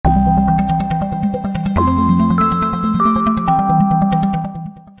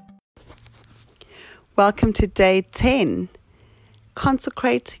Welcome to day 10.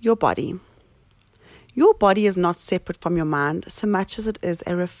 Consecrate your body. Your body is not separate from your mind so much as it is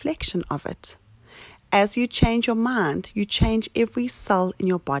a reflection of it. As you change your mind, you change every cell in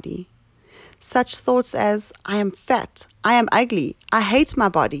your body. Such thoughts as, I am fat, I am ugly, I hate my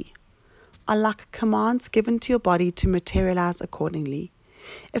body, are like commands given to your body to materialize accordingly.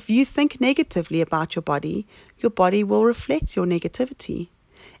 If you think negatively about your body will reflect your negativity.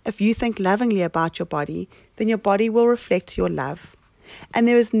 If you think lovingly about your body, then your body will reflect your love. And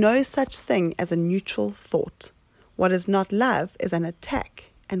there is no such thing as a neutral thought. What is not love is an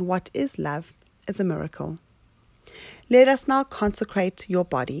attack, and what is love is a miracle. Let us now consecrate your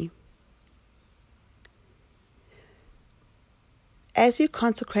body. As you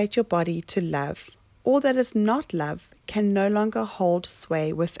consecrate your body to love, all that is not love can no longer hold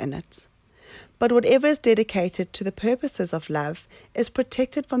sway within it. But whatever is dedicated to the purposes of love is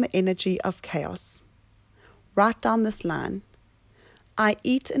protected from the energy of chaos. Write down this line. I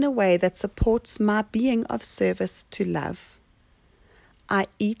eat in a way that supports my being of service to love. I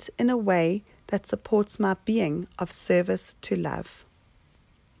eat in a way that supports my being of service to love.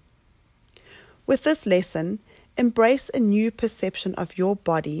 With this lesson, embrace a new perception of your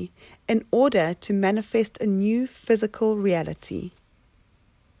body in order to manifest a new physical reality.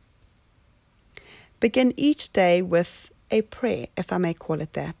 Begin each day with a prayer, if I may call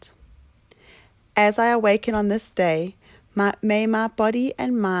it that. As I awaken on this day, may my body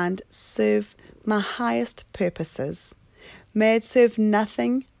and mind serve my highest purposes. May it serve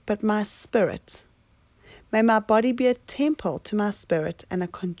nothing but my spirit. May my body be a temple to my spirit and a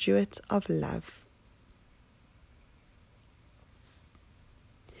conduit of love.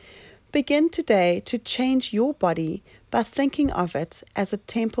 Begin today to change your body by thinking of it as a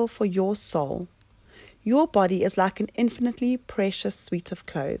temple for your soul. Your body is like an infinitely precious suite of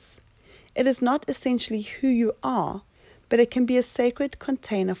clothes. It is not essentially who you are, but it can be a sacred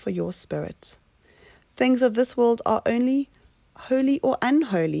container for your spirit. Things of this world are only holy or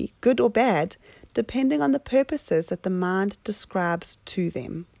unholy, good or bad, depending on the purposes that the mind describes to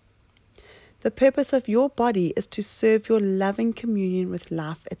them. The purpose of your body is to serve your loving communion with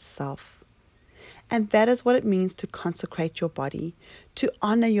life itself. And that is what it means to consecrate your body, to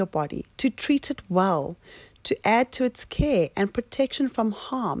honor your body, to treat it well, to add to its care and protection from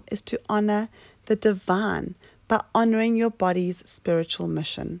harm is to honor the divine by honoring your body's spiritual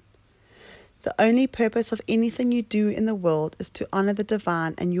mission. The only purpose of anything you do in the world is to honor the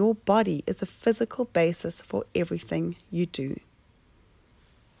divine, and your body is the physical basis for everything you do.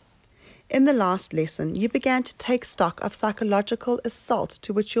 In the last lesson, you began to take stock of psychological assault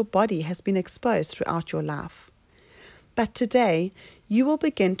to which your body has been exposed throughout your life. But today, you will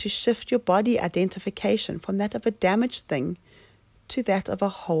begin to shift your body identification from that of a damaged thing to that of a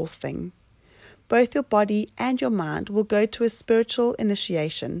whole thing. Both your body and your mind will go to a spiritual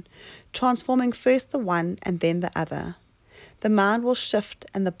initiation, transforming first the one and then the other. The mind will shift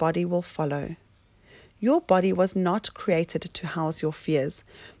and the body will follow. Your body was not created to house your fears,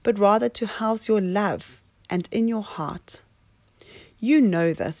 but rather to house your love and in your heart. You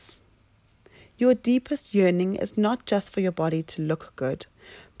know this. Your deepest yearning is not just for your body to look good,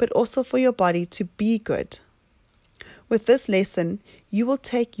 but also for your body to be good. With this lesson, you will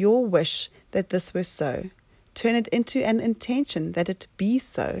take your wish that this were so, turn it into an intention that it be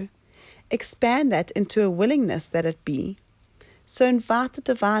so, expand that into a willingness that it be. So invite the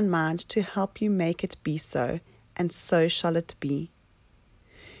divine mind to help you make it be so, and so shall it be.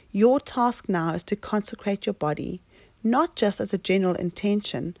 Your task now is to consecrate your body, not just as a general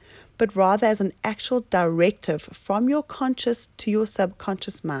intention, but rather as an actual directive from your conscious to your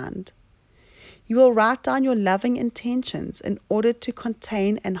subconscious mind. You will write down your loving intentions in order to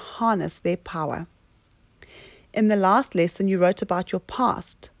contain and harness their power. In the last lesson, you wrote about your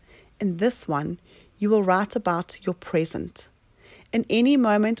past. In this one, you will write about your present. In any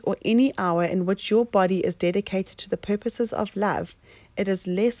moment or any hour in which your body is dedicated to the purposes of love, it is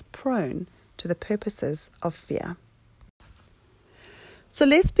less prone to the purposes of fear. So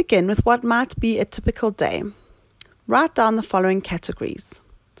let's begin with what might be a typical day. Write down the following categories: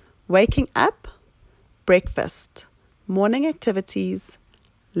 waking up, breakfast, morning activities,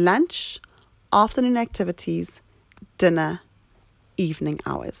 lunch, afternoon activities, dinner, evening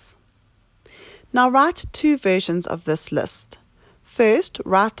hours. Now write 2 versions of this list. First,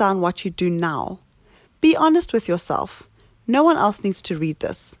 write down what you do now. Be honest with yourself. No one else needs to read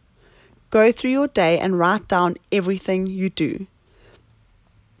this. Go through your day and write down everything you do.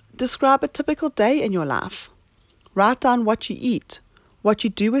 Describe a typical day in your life. Write down what you eat, what you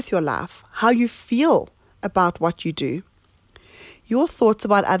do with your life, how you feel about what you do. your thoughts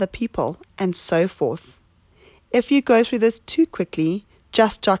about other people, and so forth. If you go through this too quickly,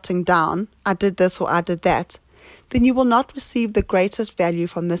 just jotting down, I did this or I did that, then you will not receive the greatest value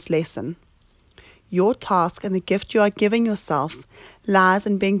from this lesson. Your task and the gift you are giving yourself lies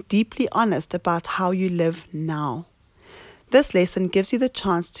in being deeply honest about how you live now. This lesson gives you the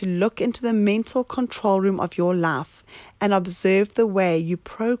chance to look into the mental control room of your life and observe the way you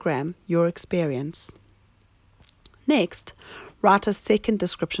program your experience. Next, write a second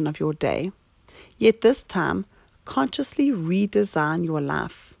description of your day. Yet this time, consciously redesign your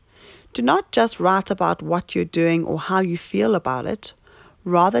life. Do not just write about what you're doing or how you feel about it.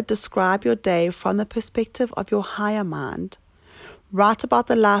 Rather, describe your day from the perspective of your higher mind. Write about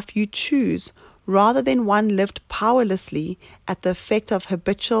the life you choose rather than one lived powerlessly at the effect of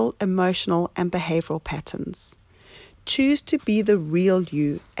habitual, emotional, and behavioral patterns. Choose to be the real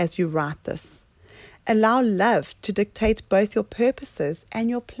you as you write this. Allow love to dictate both your purposes and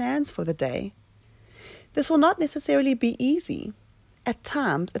your plans for the day. This will not necessarily be easy. At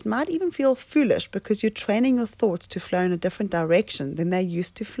times, it might even feel foolish because you're training your thoughts to flow in a different direction than they're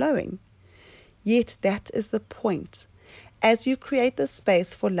used to flowing. Yet that is the point. As you create the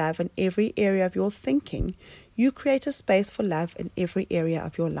space for love in every area of your thinking, you create a space for love in every area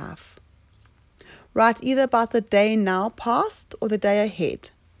of your life. Write either about the day now past or the day ahead.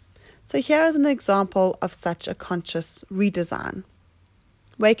 So here is an example of such a conscious redesign.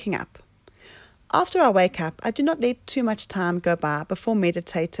 Waking up. After I wake up, I do not let too much time go by before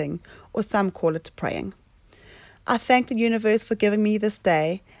meditating, or some call it praying. I thank the universe for giving me this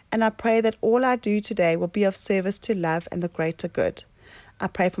day, and I pray that all I do today will be of service to love and the greater good. I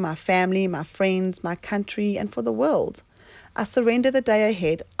pray for my family, my friends, my country, and for the world. I surrender the day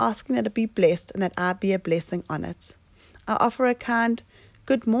ahead, asking that it be blessed and that I be a blessing on it. I offer a kind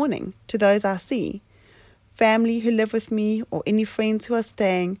good morning to those I see, family who live with me, or any friends who are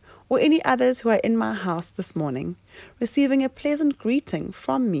staying, or any others who are in my house this morning, receiving a pleasant greeting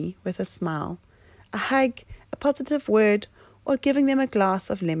from me with a smile, a hug, a positive word, or giving them a glass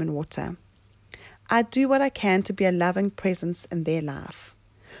of lemon water. I do what I can to be a loving presence in their life.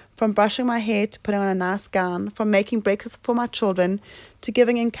 From brushing my hair to putting on a nice gown, from making breakfast for my children to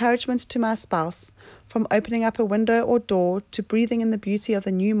giving encouragement to my spouse, from opening up a window or door to breathing in the beauty of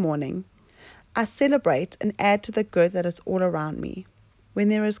the new morning. I celebrate and add to the good that is all around me. When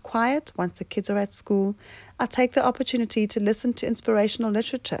there is quiet, once the kids are at school, I take the opportunity to listen to inspirational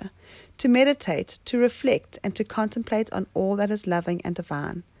literature, to meditate, to reflect, and to contemplate on all that is loving and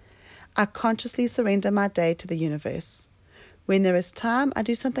divine. I consciously surrender my day to the universe. When there is time, I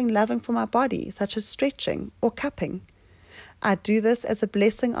do something loving for my body, such as stretching or cupping. I do this as a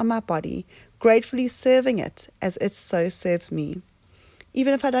blessing on my body, gratefully serving it as it so serves me.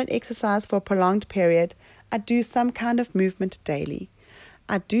 Even if I don't exercise for a prolonged period, I do some kind of movement daily.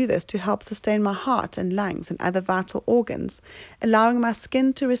 I do this to help sustain my heart and lungs and other vital organs, allowing my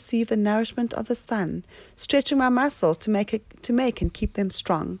skin to receive the nourishment of the sun, stretching my muscles to make and keep them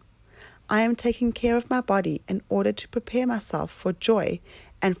strong. I am taking care of my body in order to prepare myself for joy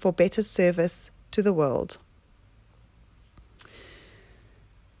and for better service to the world.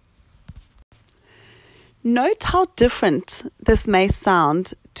 Note how different this may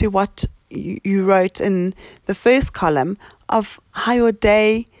sound to what you wrote in the first column of how your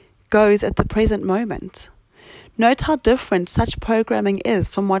day goes at the present moment. Note how different such programming is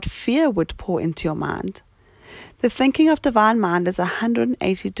from what fear would pour into your mind. The thinking of divine mind is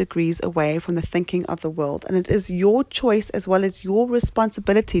 180 degrees away from the thinking of the world, and it is your choice as well as your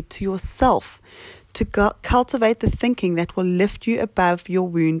responsibility to yourself to cultivate the thinking that will lift you above your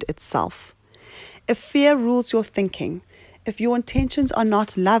wound itself. If fear rules your thinking, if your intentions are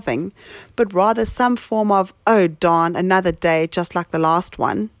not loving, but rather some form of, oh darn, another day just like the last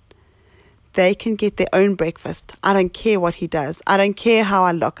one, they can get their own breakfast. I don't care what he does. I don't care how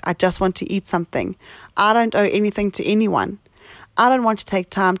I look. I just want to eat something. I don't owe anything to anyone. I don't want to take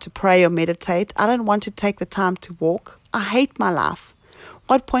time to pray or meditate. I don't want to take the time to walk. I hate my life.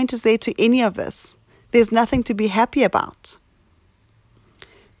 What point is there to any of this? There's nothing to be happy about.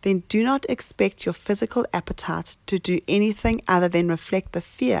 Then do not expect your physical appetite to do anything other than reflect the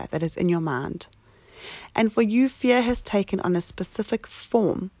fear that is in your mind. And for you, fear has taken on a specific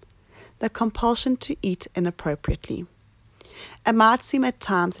form, the compulsion to eat inappropriately. It might seem at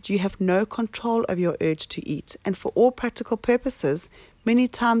times that you have no control over your urge to eat, and for all practical purposes, many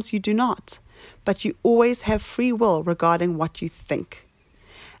times you do not, but you always have free will regarding what you think.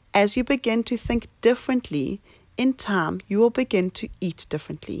 As you begin to think differently, in time, you will begin to eat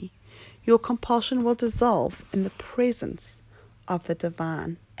differently. Your compulsion will dissolve in the presence of the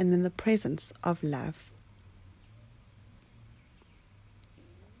divine and in the presence of love.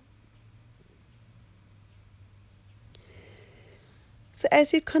 So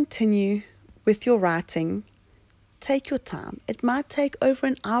as you continue with your writing, take your time. It might take over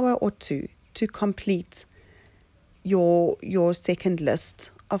an hour or two to complete your second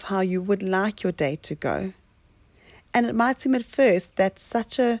list of how you would like your day to go. And it might seem at first that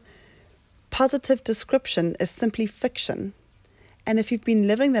such a positive description is simply fiction. And if you've been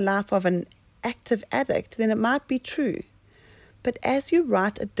living the life of an active addict, then it might be true. But as you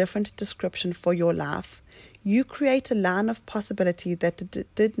write a different description for your life, you create a line of possibility that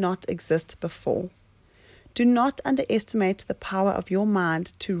did not exist before. Do not underestimate the power of your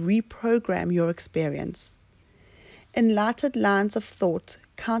mind to reprogram your experience. Enlightened lines of thought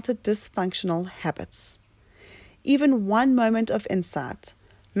counter dysfunctional habits. Even one moment of insight,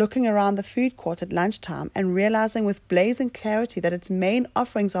 looking around the food court at lunchtime and realizing with blazing clarity that its main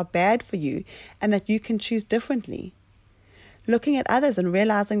offerings are bad for you and that you can choose differently. Looking at others and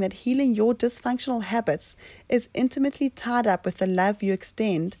realizing that healing your dysfunctional habits is intimately tied up with the love you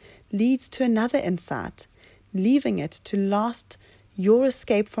extend leads to another insight, leaving it to last your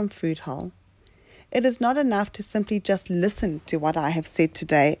escape from food hole. It is not enough to simply just listen to what I have said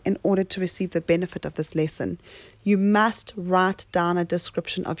today in order to receive the benefit of this lesson. You must write down a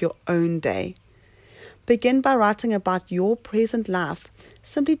description of your own day. Begin by writing about your present life,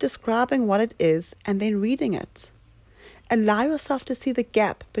 simply describing what it is and then reading it. Allow yourself to see the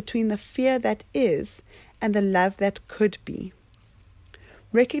gap between the fear that is and the love that could be.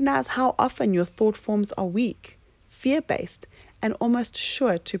 Recognize how often your thought forms are weak, fear-based, and almost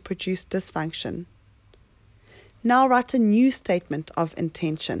sure to produce dysfunction. Now write a new statement of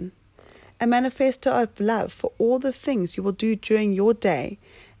intention, a manifesto of love for all the things you will do during your day,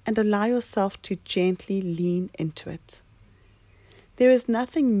 and allow yourself to gently lean into it. There is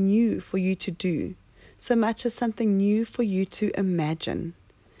nothing new for you to do, so much as something new for you to imagine.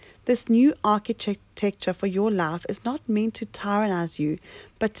 This new architecture for your life is not meant to tyrannize you,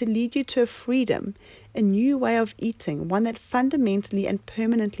 but to lead you to a freedom, a new way of eating, one that fundamentally and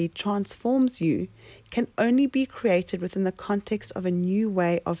permanently transforms you, can only be created within the context of a new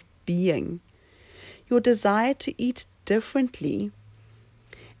way of being. Your desire to eat differently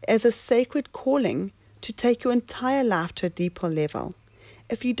is a sacred calling to take your entire life to a deeper level.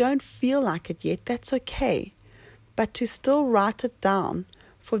 If you don't feel like it yet, that's okay, but to still write it down,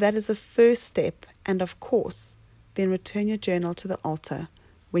 for that is the first step, and of course, then return your journal to the altar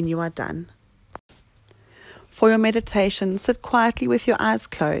when you are done. For your meditation, sit quietly with your eyes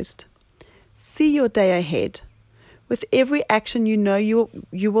closed. See your day ahead. With every action you know you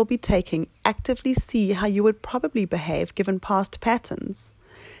will be taking, actively see how you would probably behave given past patterns.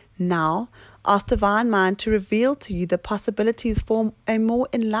 Now, ask Divine Mind to reveal to you the possibilities for a more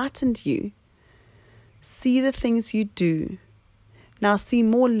enlightened you. See the things you do. Now see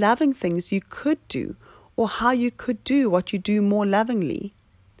more loving things you could do, or how you could do what you do more lovingly.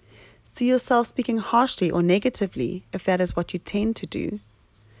 See yourself speaking harshly or negatively, if that is what you tend to do.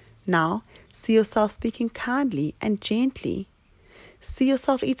 Now, see yourself speaking kindly and gently. See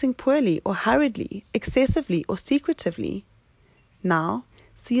yourself eating poorly or hurriedly, excessively or secretively. Now,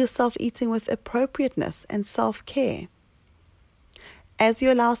 see yourself eating with appropriateness and self-care. As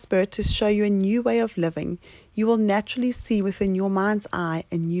you allow Spirit to show you a new way of living, you will naturally see within your mind's eye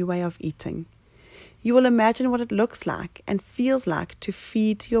a new way of eating. You will imagine what it looks like and feels like to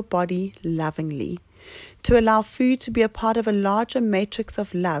feed your body lovingly, to allow food to be a part of a larger matrix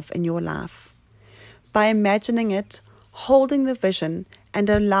of love in your life. By imagining it, holding the vision, and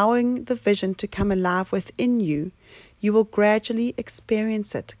allowing the vision to come alive within you, you will gradually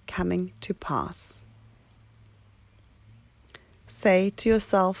experience it coming to pass. Say to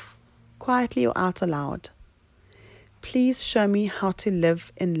yourself, quietly or out aloud, please show me how to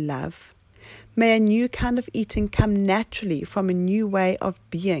live in love. May a new kind of eating come naturally from a new way of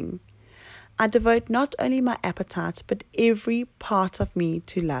being. I devote not only my appetite, but every part of me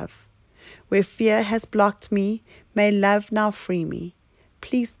to love. Where fear has blocked me, may love now free me.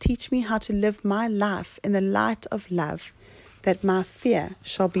 Please teach me how to live my life in the light of love, that my fear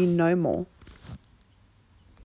shall be no more.